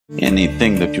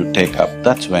Anything that you take up,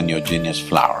 that's when your genius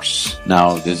flowers.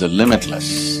 Now, there's a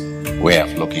limitless way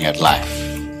of looking at life.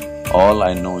 All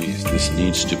I know is this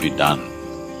needs to be done,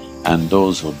 and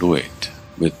those who do it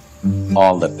with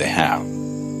all that they have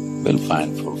will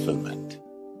find fulfillment.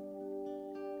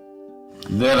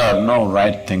 There are no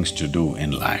right things to do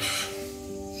in life.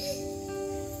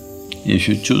 If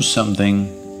you choose something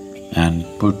and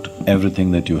put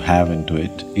everything that you have into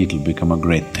it, it'll become a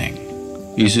great thing.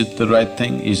 Is it the right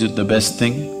thing? Is it the best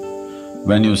thing?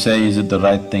 When you say, is it the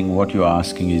right thing, what you're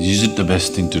asking is it the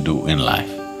best thing to do in life?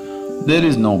 There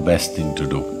is no best thing to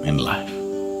do in life.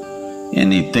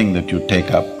 Anything that you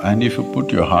take up and if you put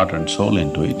your heart and soul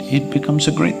into it, it becomes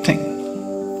a great thing.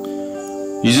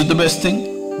 Is it the best thing?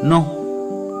 No.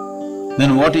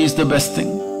 Then what is the best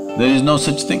thing? There is no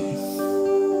such thing.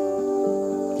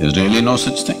 There's really no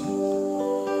such thing.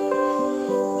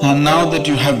 And now that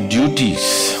you have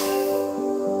duties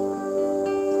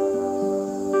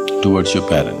towards your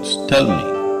parents, tell me,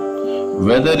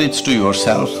 whether it's to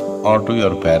yourself or to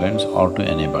your parents or to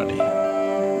anybody,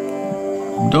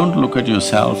 don't look at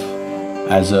yourself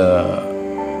as a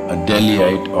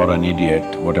Delhiite or an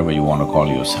idiot, whatever you want to call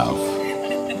yourself.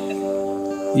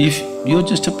 If you're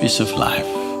just a piece of life,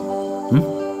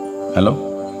 Hello?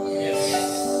 Yes.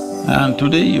 And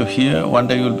today you're here, one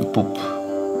day you'll be poop,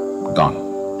 gone.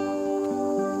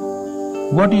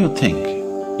 What do you think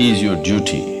is your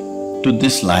duty to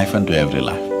this life and to every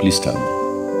life? Please tell me.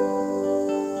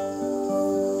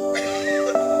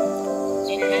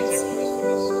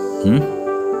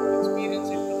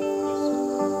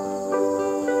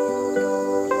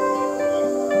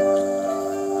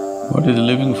 What does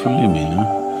living fully mean,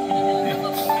 huh?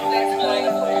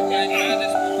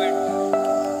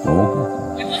 Oh.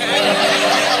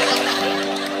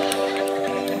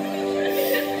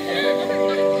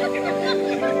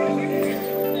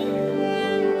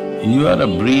 You are a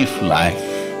brief life,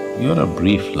 you are a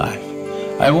brief life.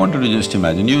 I want you to just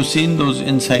imagine, you've seen those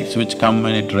insects which come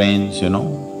when it rains,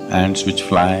 ants which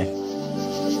fly.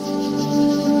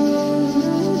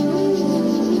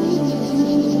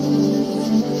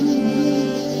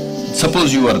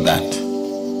 Suppose you are that.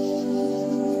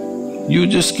 You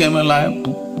just came alive,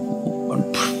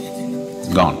 and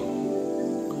gone.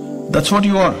 That's what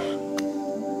you are.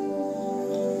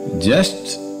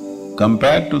 Just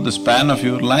compared to the span of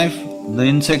your life, the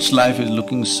insect's life is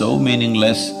looking so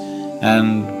meaningless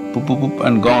and poop, poop, poop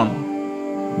and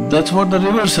gone. That's what the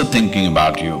rivers are thinking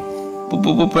about you, poop,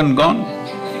 poop, poop and gone.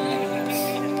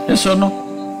 Yes or no?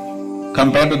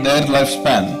 Compared to their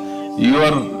lifespan, you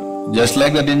are just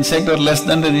like that insect or less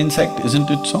than that insect, isn't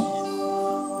it so?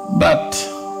 But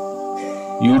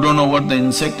you don't know what the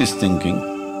insect is thinking,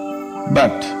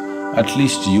 but at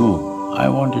least you, I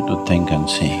want you to think and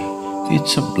see,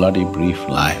 it's a bloody brief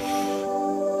life,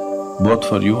 both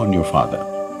for you and your father.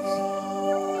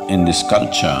 In this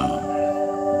culture,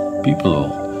 people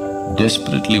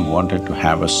desperately wanted to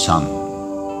have a son,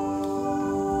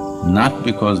 not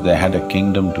because they had a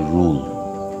kingdom to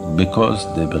rule, because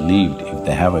they believed if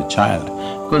they have a child,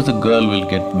 because the girl will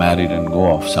get married and go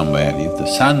off somewhere, if the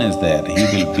son is there, he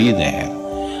will be there,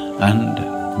 and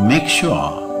make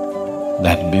sure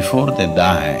that before they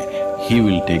die, he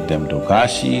will take them to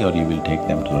Kashi or he will take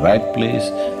them to the right place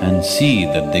and see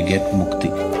that they get mukti.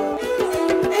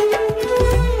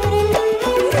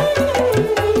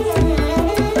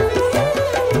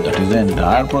 That is the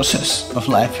entire process of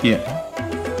life here.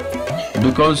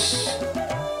 Because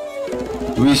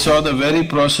we saw the very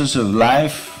process of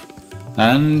life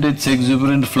and its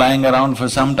exuberant flying around for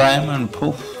some time and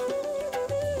poof,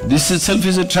 this itself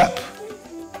is a trap.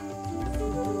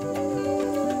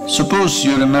 Suppose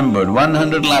you remembered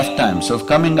 100 lifetimes of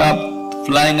coming up,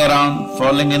 flying around,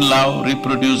 falling in love,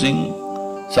 reproducing,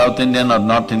 South Indian or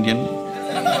North Indian.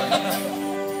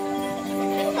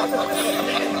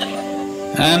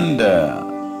 And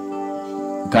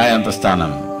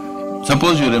Kayantasthanam.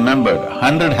 Suppose you remembered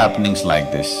 100 happenings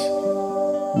like this,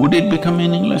 would it become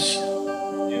meaningless?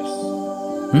 Yes.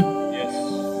 Yes.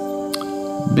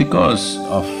 Because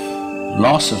of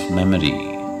loss of memory,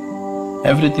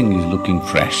 everything is looking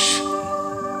fresh.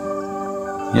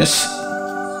 Yes?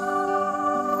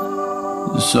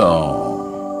 So,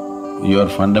 your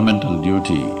fundamental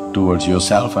duty towards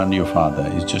yourself and your father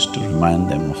is just to remind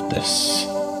them of this.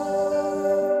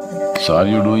 So are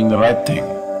you doing the right thing?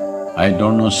 I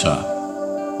don't know, sir.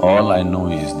 All I know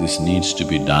is this needs to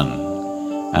be done,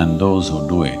 and those who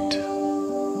do it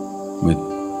with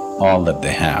all that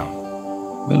they have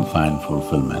will find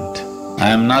fulfillment. I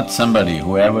am not somebody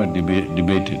who ever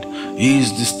debated,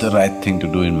 is this the right thing to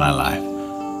do in my life?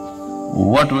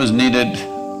 What was needed,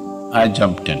 I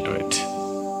jumped into it.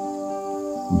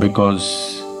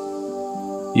 Because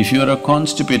if you're a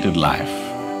constipated life,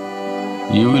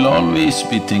 you will always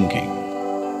be thinking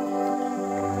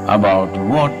about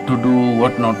what to do,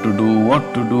 what not to do,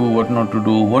 what to do, what not to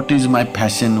do, what is my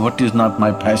passion, what is not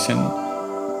my passion.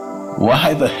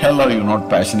 Why the hell are you not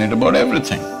passionate about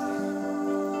everything?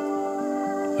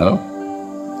 Hello?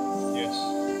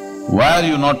 Yes. Why are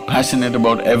you not passionate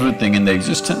about everything in the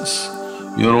existence?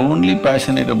 You're only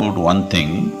passionate about one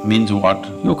thing means what?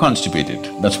 You're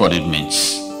constipated, that's what it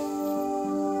means.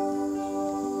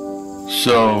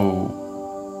 So,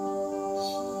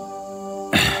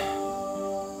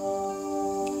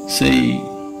 see,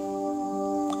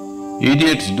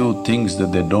 idiots do things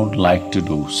that they don't like to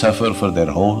do, suffer for their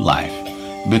whole life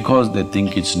because they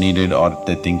think it's needed or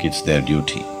they think it's their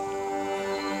duty.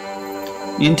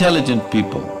 Intelligent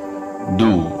people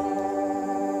do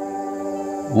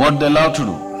what they love to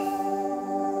do.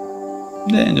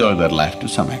 They enjoy their life to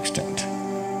some extent.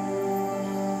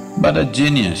 But a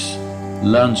genius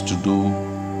learns to do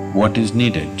what is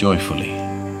needed joyfully.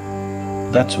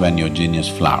 That's when your genius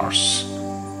flowers.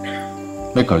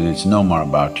 Because it's no more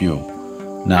about you.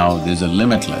 Now there's a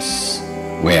limitless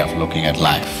way of looking at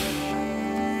life.